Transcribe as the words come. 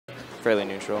fairly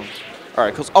neutral. All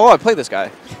right, Kuhls. Oh, I played this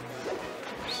guy.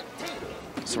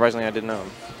 Surprisingly, I didn't know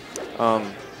him.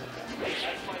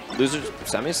 Losers,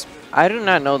 semis? I do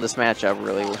not know this matchup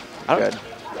really good.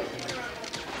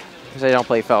 Because I don't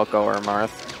play Falco or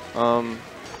Marth.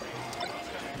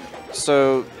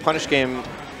 So, punish game,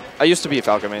 I used to be a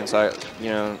Falco main, so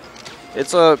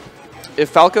it's a, if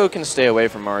Falco can stay away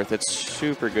from Marth, it's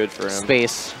super good for him.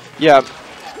 Space. Yeah,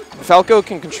 Falco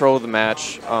can control the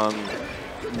match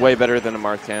way better than a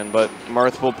Marth can, but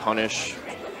Marth will punish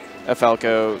a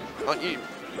Falco,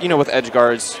 with edge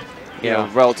guards, you know,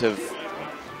 relative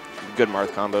good Marth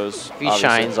combos. If he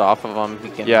shines off of them, he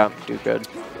can do good.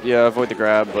 Yeah, avoid the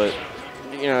grab, but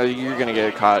you're gonna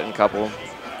get caught in a couple.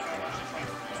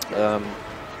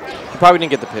 He probably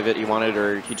didn't get the pivot he wanted,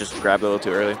 or he just grabbed a little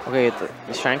too early. Okay,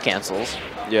 the shine cancels.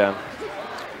 Yeah.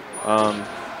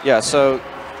 So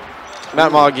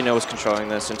Mattmog, was controlling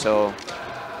this until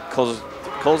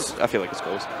Kuhls, I feel like it's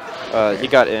Kuhls. He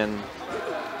got in.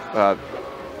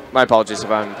 My apologies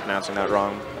if I'm pronouncing that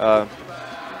wrong.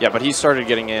 But he started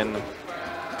getting in,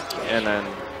 and then,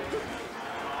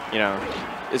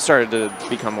 it started to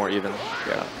become more even.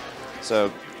 Yeah.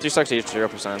 So 3 stocks each,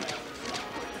 0%.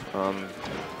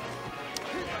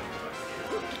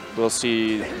 We'll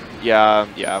see. Yeah,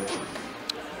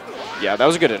 that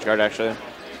was a good edge guard, actually.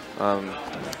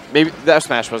 Maybe that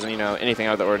smash wasn't, anything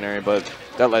out of the ordinary, but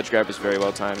that ledge grab was very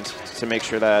well timed to make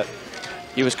sure that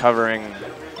he was covering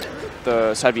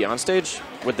the side B on stage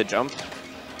with the jump.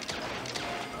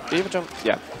 Did he have a jump?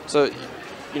 Yeah. So,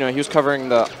 he was covering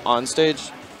the on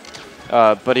stage,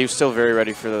 but he was still very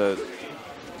ready for the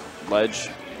ledge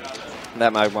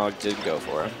that Mattmog did go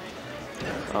for.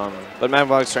 But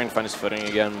Mattmog's trying to find his footing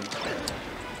again.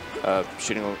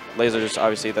 Shooting lasers,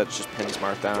 obviously, that just pins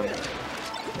Marth down.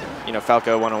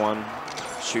 Falco 101,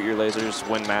 shoot your lasers,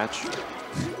 win match.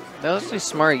 That was really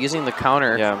smart, using the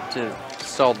counter to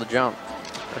stall the jump,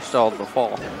 or stall the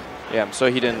fall. Yeah,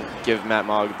 so he didn't give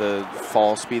Mattmog the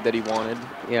fall speed that he wanted.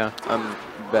 Yeah. I'm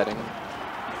betting.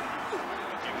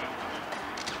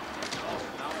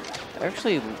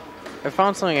 Actually, I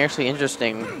found something actually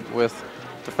interesting with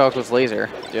the Falco's laser.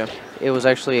 Yeah. It was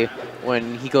actually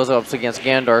when he goes up against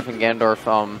Ganondorf, and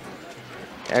Ganondorf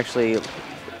actually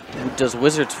does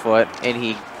Wizard's Foot, and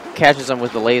he catches him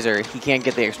with the laser. He can't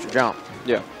get the extra jump.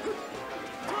 Yeah.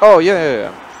 Oh,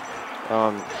 yeah.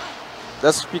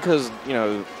 That's because,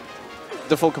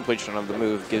 the full completion of the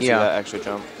move gives you that extra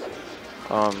jump.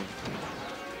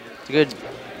 It's a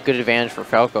good advantage for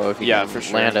Falco if he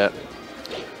can land it.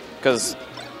 Because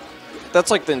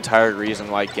that's like the entire reason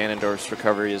why Ganondorf's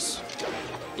recovery is,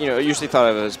 usually thought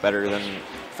of as better than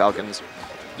Falcon's.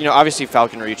 Obviously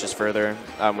Falcon reaches further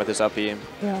with his up B.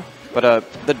 Yeah. But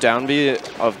the down B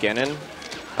of Ganon,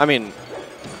 I mean,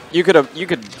 you could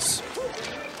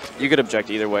object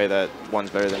either way that one's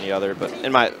better than the other. But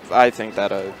I think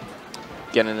that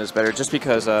Ganon is better just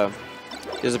because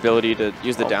his ability to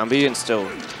use the down B and still,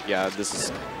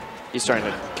 he's starting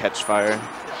to catch fire.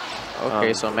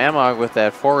 Okay, so Mattmog with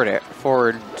that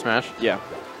forward smash. Yeah.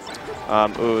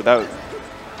 Ooh, that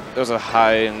was a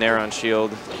high Nair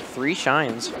shield. 3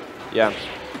 shines. Yeah.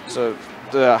 So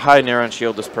the high Nair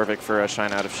shield is perfect for a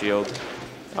shine out of shield.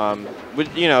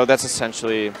 That's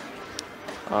essentially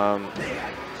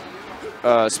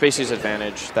Spacey's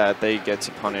advantage that they get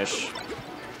to punish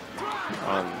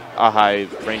a high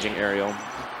ranging aerial.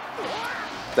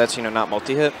 That's not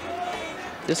multi-hit.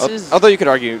 Although you could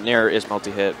argue Nair is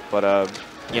multi-hit, but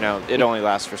it only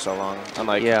lasts for so long,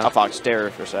 unlike a Fox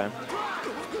Dare per se.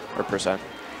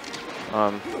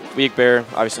 Weak Bear,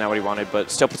 obviously not what he wanted,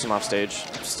 but still puts him off stage.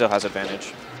 Still has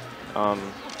advantage. So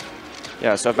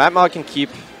if Mattmog can keep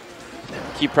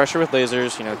pressure with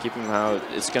lasers, keep him out,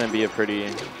 it's going to be a pretty,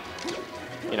 it's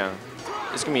going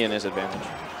to be in his advantage.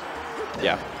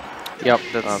 Yeah. Yep.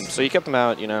 So you kept him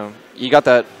out, you got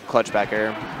that clutch back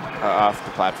air off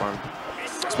the platform.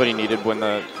 That's what he needed when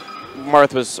the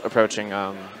Marth was approaching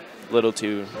a little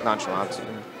too nonchalant.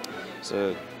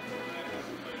 So,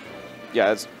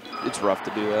 yeah, it's rough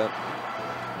to do that.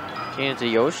 Change to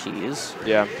Yoshi's.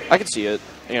 Yeah, I could see it.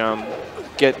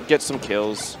 Get some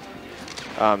kills.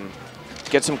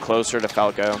 Get some closer to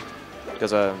Falco,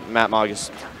 because Mattmog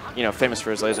is, famous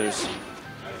for his lasers,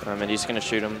 and he's gonna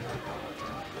shoot him.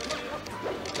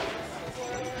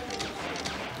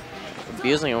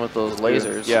 Abusing him with those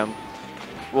lasers. Yeah.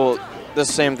 Well, the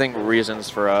same thing reasons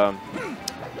for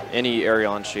any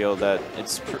aerial on shield that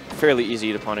it's fairly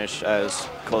easy to punish, as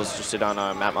Kuhls just did on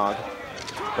Mattmog.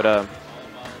 But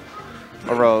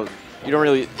overall, you don't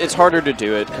really. It's harder to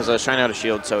do it because shine out of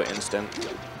shield so instant.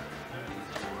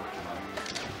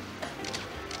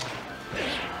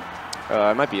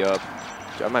 I might be up.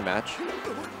 Do I have my match?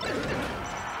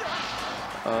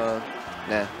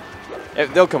 Nah.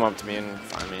 They'll come up to me and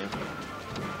find me.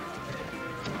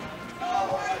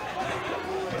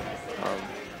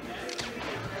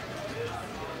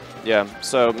 Yeah,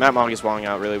 so Mattmog is walling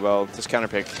out really well. This counter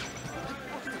pick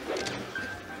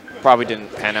probably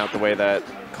didn't pan out the way that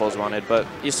Kuhls wanted, but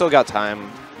you still got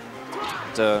time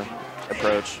to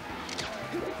approach.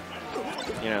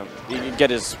 You know, you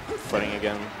get his footing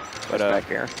again. But back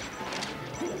here.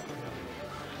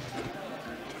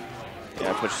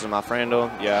 Yeah, pushes him off Randall.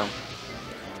 Yeah.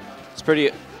 It's pretty.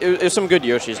 It was some good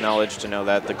Yoshi's knowledge to know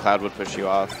that the cloud would push you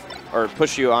off, or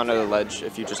push you onto the ledge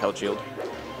if you just held shield.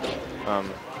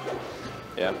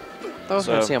 Yeah. I was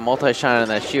going to see a multi-shine on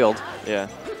that shield. Yeah.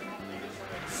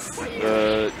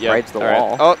 Yeah. Right to the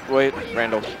wall. Oh, wait.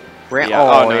 Randall. Yeah.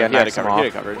 Oh, no, yeah, he had it knocks him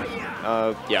covered. He off. had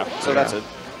it covered. Yeah, so that's it.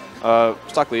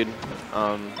 Stock lead.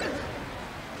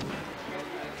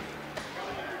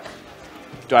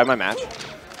 Do I have my match?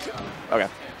 Okay.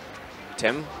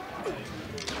 Tim?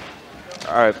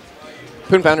 All right.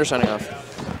 Poon Pounder signing off.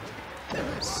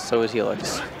 So is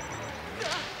Helix.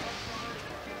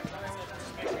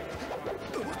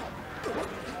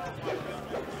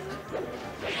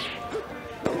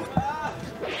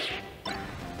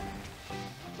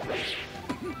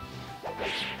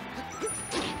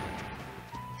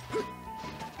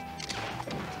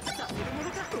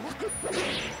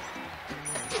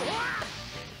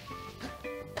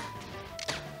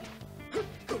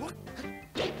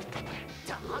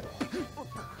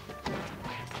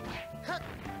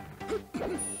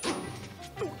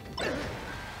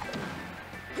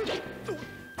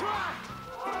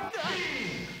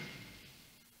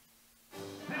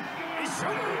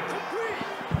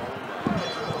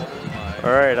 All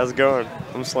right, how's it going?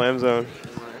 I'm Slam Zone.